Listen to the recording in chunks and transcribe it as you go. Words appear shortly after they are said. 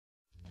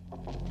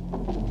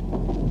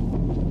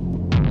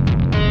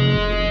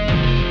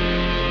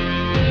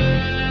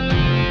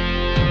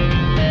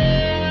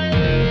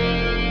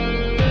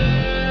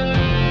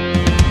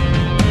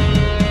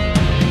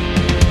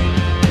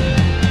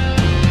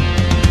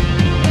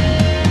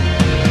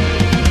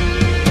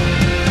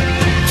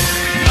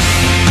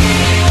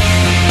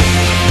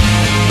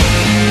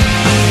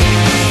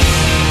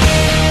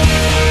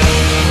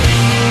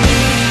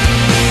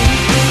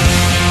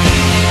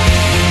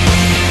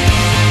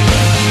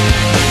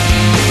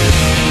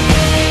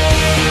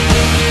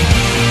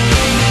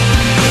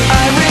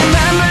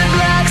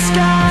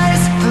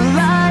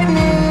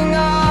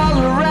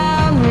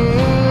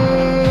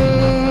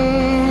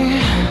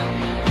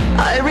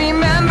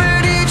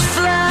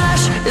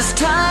as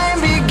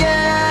time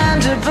began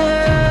to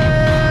blur,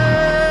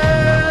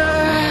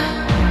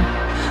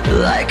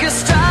 like a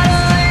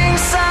startling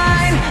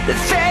sign that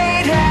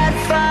fate had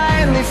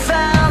finally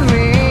found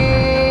me,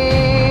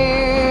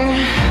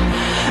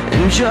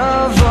 and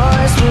your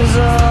voice was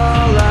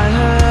all I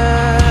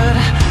heard,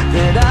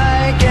 that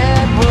I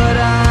get what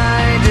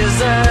I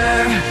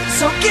deserve.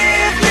 So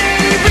give me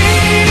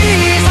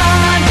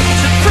reason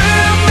to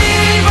prove me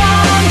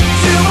wrong,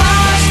 to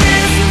wash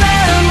this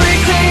memory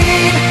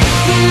clean,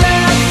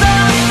 let the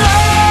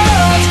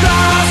thoughts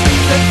cross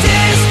the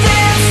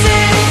distance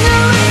in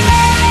your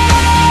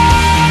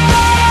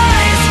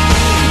eyes.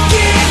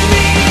 Give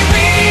me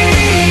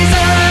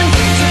reason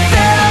to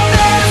fill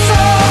this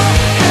hole,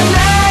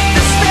 connect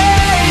the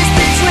space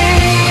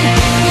between,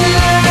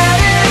 let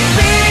it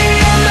be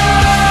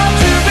enough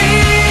to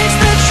reach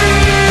the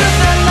truth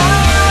that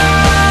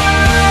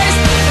lies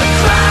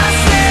across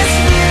this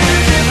new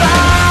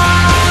divide.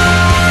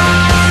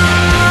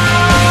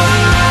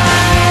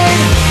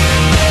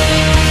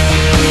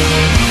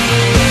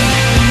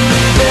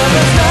 There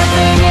was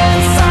nothing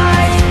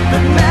inside,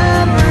 but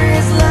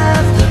memories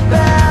left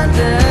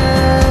abandoned.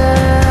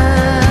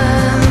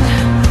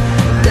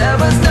 There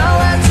was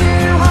nowhere to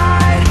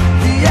hide,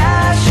 the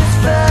ashes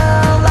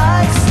fell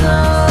like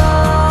snow,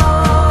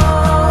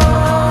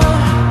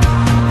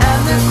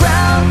 and the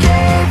ground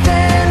caved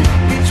in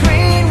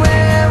between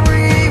where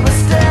we were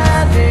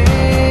standing,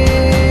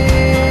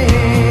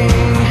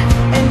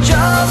 and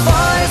your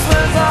voice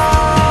was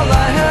all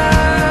I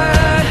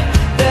heard,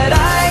 that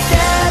I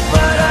get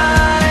what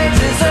I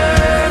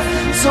deserve.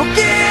 So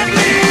give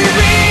me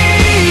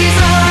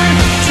reason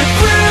to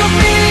prove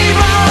me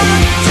wrong,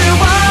 to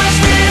wash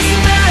this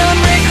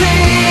memory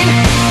clean,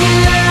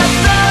 let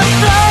the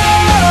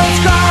thoughts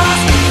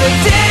cross the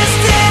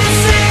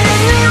distance in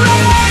your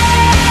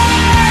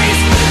eyes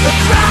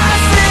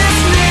across this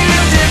new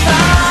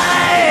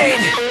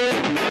divide.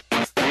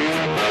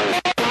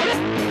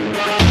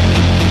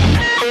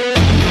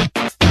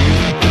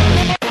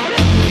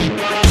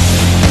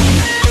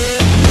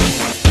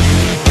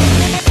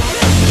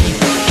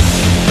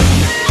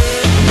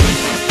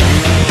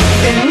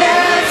 In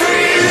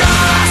every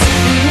loss,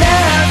 in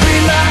every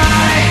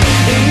lie,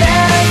 in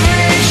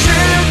every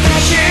truth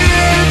that you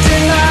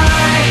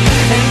deny,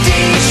 and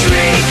each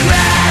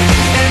regret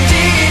and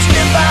each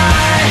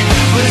goodbye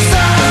was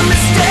a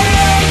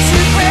mistake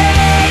too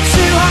great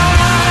to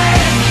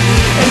hide,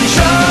 and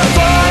your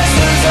voice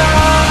was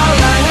all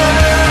I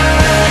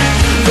heard,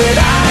 that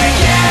I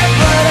get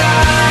what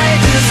I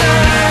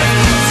deserve.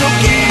 So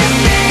give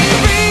me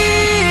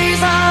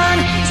reason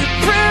to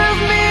prove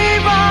me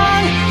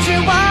wrong, to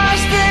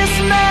wash this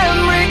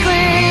memory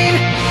clean,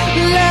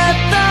 let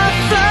the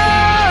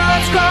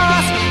thoughts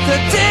cross the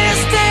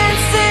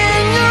distance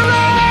in your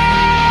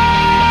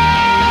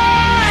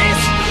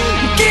eyes.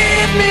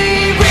 Give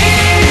me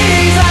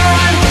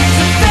reason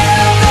to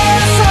fill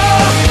this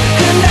hole,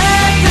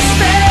 connect the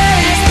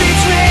space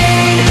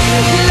between,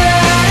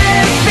 let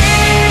it be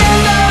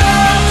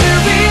enough to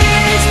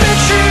reach the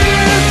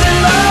truth that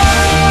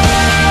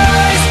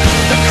lies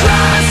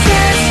across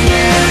this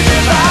new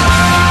divide,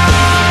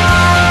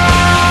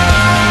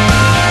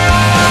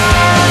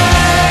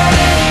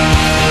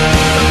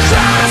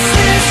 across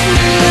this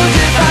new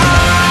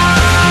divide,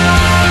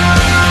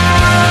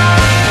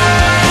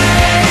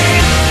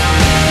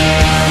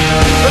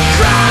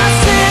 across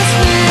this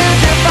new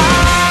divide.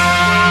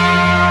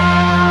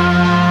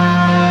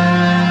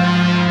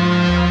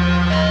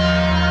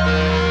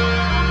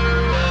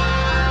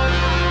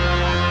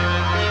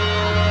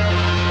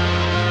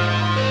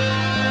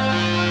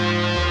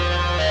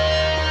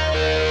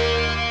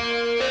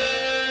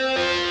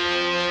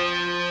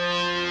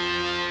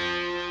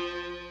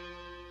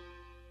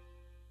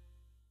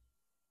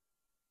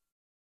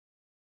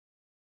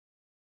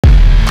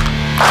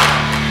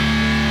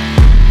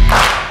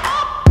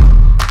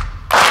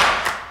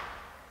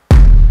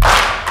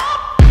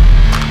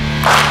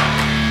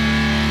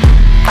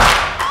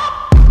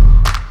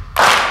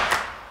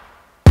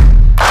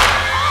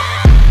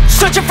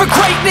 Searching for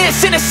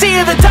greatness in a sea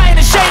of the dying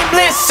and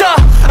shameless,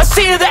 a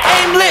sea of the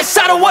aimless.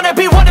 I don't wanna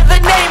be one of the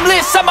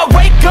nameless. I'ma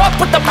wake up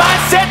with the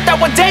mindset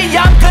that one day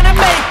I'm gonna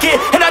make it,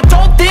 and I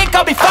don't think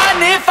I'll be fine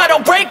if I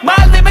don't break my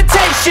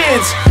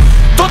limitations.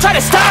 Don't try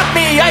to stop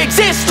me, I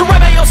exist to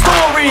write my own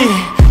story.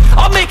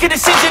 I'll make a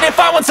decision if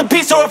I want some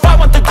peace or if I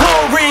want the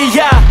glory.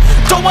 Yeah,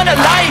 don't want a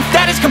life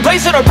that is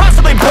complacent or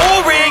possibly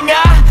boring.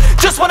 I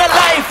just want a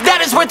life that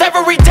is worth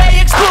every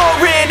day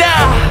exploring.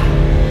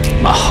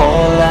 My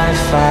whole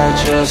life I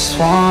just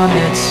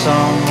wanted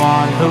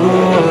someone who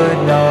would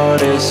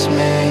notice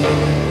me.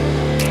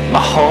 My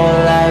whole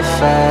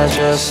life I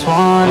just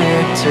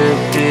wanted to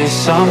be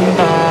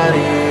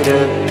somebody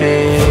to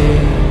be.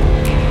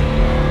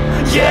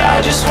 Yeah,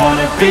 I just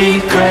wanna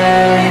be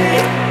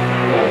great.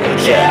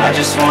 Yeah, I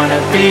just wanna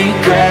be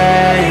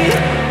great.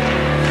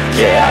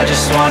 Yeah, I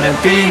just wanna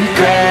be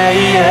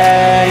great.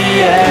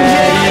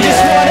 Yeah, I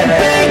just wanna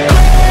be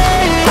great.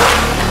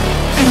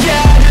 Yeah,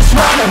 I just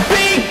wanna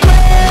be great.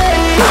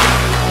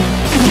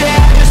 Yeah,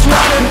 I just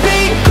wanna be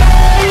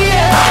great.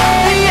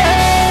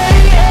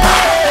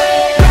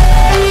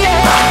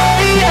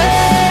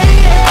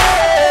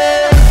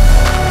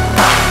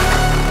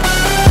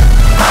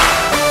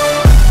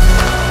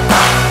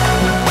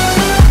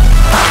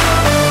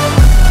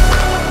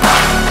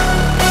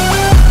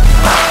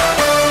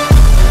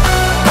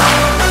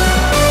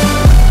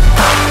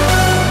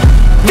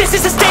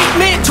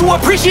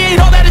 appreciate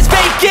all that is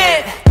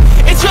vacant.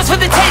 It's yours for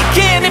the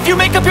taking. If you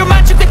make up your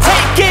mind, you can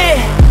take it.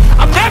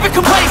 I'm never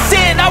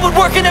complacent. I would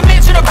work in a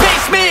mansion or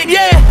basement,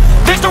 yeah.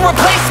 There's no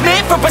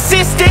replacement for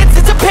persistence,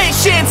 it's a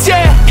patience,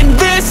 yeah. In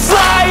this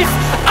life,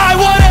 I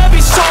wanna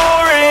be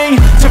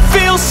soaring, to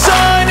feel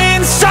sun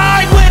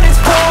inside when it's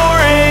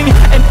pouring.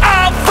 And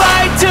I'll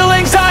fight till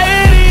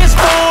anxiety is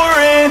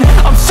foreign.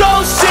 I'm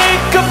so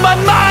sick of my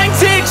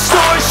mind's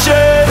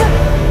extortion.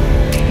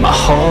 My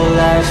whole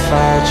life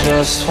I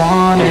just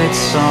wanted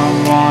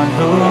someone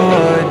who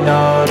would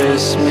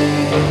notice me.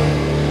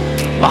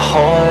 My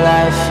whole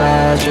life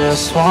I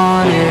just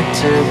wanted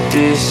to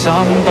be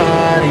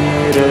somebody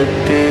to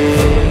be.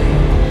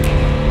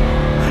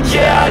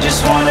 Yeah, I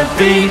just wanna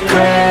be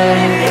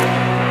great.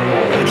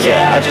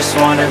 Yeah, I just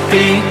wanna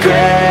be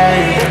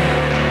great.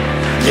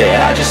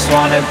 Yeah, I just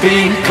wanna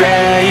be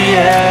great.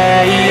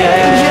 Yeah,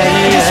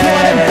 I just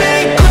wanna be